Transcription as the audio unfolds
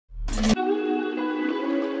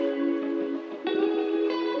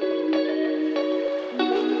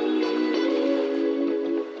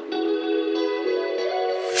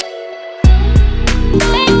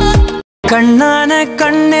கண்ணான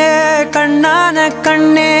கண்ணே கண்ணான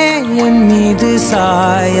கண்ணே என் மீது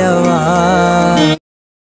சாயவா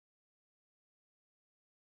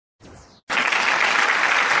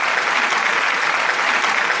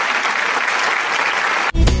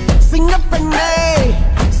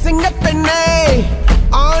சிங்கப்பெண்ணே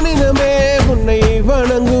ஆணினமே உன்னை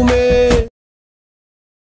வணங்குமே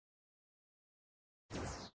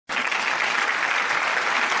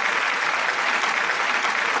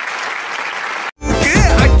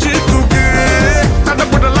அச்சு தூக்கு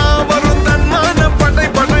தடப்படலாம் வரும் தன்மான படை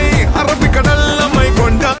படை அரபிக்கடல் நம்மை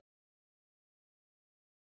கொண்ட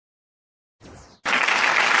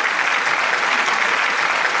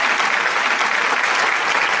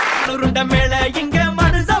மேல இங்க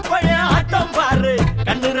மனுஷ பழைய ஆட்டம் பாரு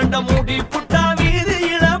கண்ணு ரெண்ட மூடி புட்டா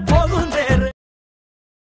வீதியில போகும் தேரு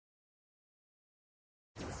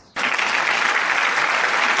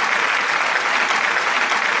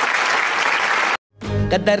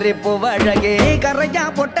கதறி பூவழகே கரையா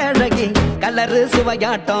பொட்டழகே கலரு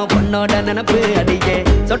சுவையாட்டம் பொண்ணோட நினப்பு அடியே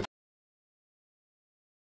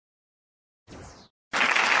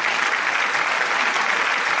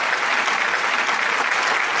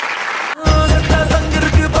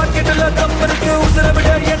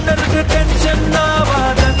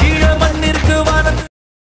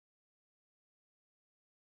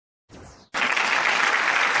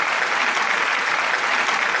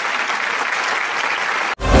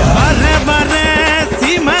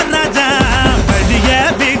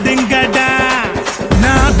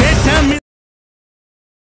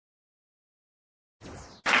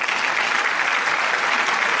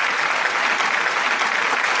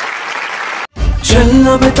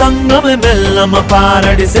செல்லமே தங்கமே மெல்லம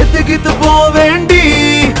பாரடி செத்துக்கிட்டு போவேண்டி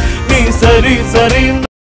நீ சரி சரி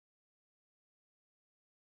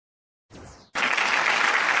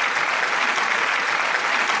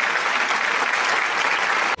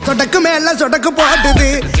சொடக்கு மேல சொடக்கு போடுது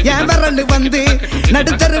என் விரண்டு வந்து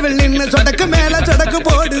நடுத்தருவில் நின்று சொடக்கு மேல சொடக்கு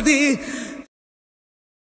போடுது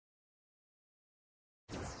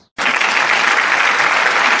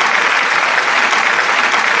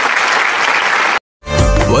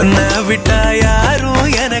ஒன்ன விட்டா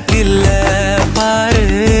யாரும் எனக்கு இல்ல பாரு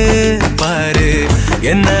பாரு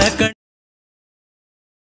என்ன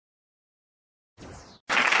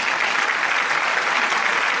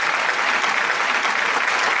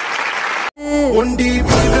ஒண்டி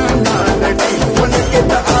நானடி உனக்கு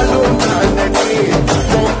ஆளும் நானடி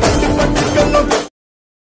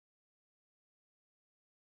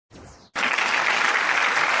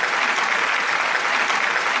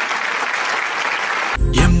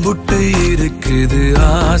எம்புட்டு இருக்குது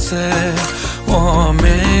ஆசை ஓ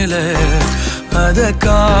மேல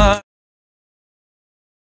அதக்கா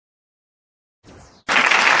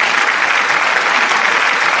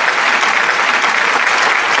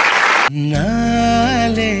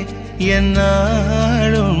நாளே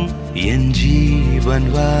என்னாலும் என் ஜீவன்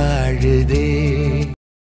வாழுதே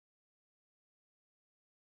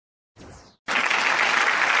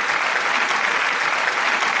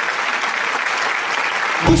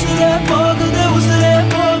உசுரே போகுது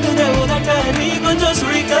உனக்க நீ கொஞ்சம்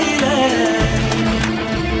சுழி கையில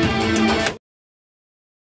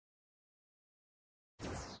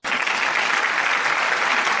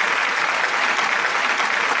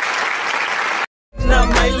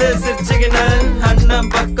நம்மையில சிரிச்சுக்கின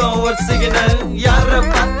அண்ணன் பக்கம் ஒரிச்சுக்கின யார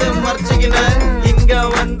பார்த்து மறைச்சுக்கின இங்க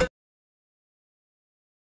வந்து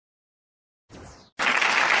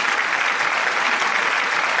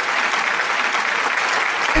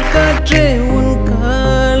காற்றே உன்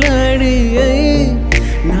காலடியை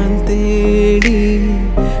நான் தேடி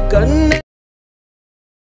கண்ணே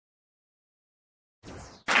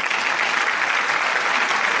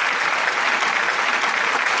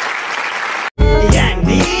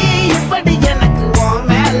நீ இப்படி எனக்கு உன்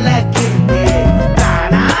மேல கிட்டு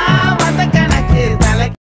தானா வந்த கணக்கு தலை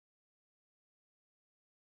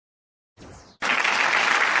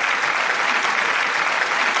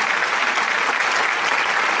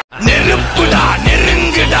நெருப்புடா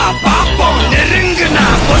நெருங்குடா பாப்போம் நெருங்குனா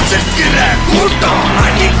பொசுக்கிற கூட்டம்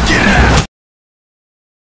அடிக்கிற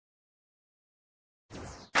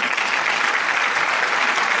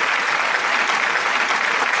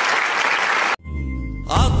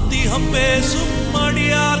ஆத்திகம் பேசும்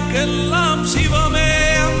அடியார்க்கெல்லாம் சிவமே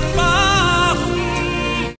அன்பா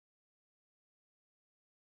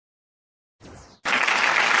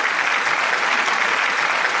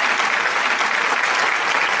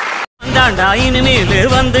தாண்டா இனிமேல்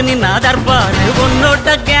வந்து நின்னா தர்பாரு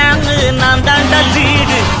உன்னோட்ட கேங்கு நான் தாண்டா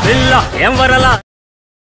லீடு எல்லாம் என் வரலா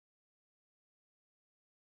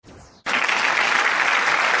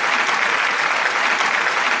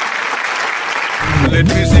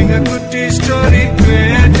Let me sing a good story.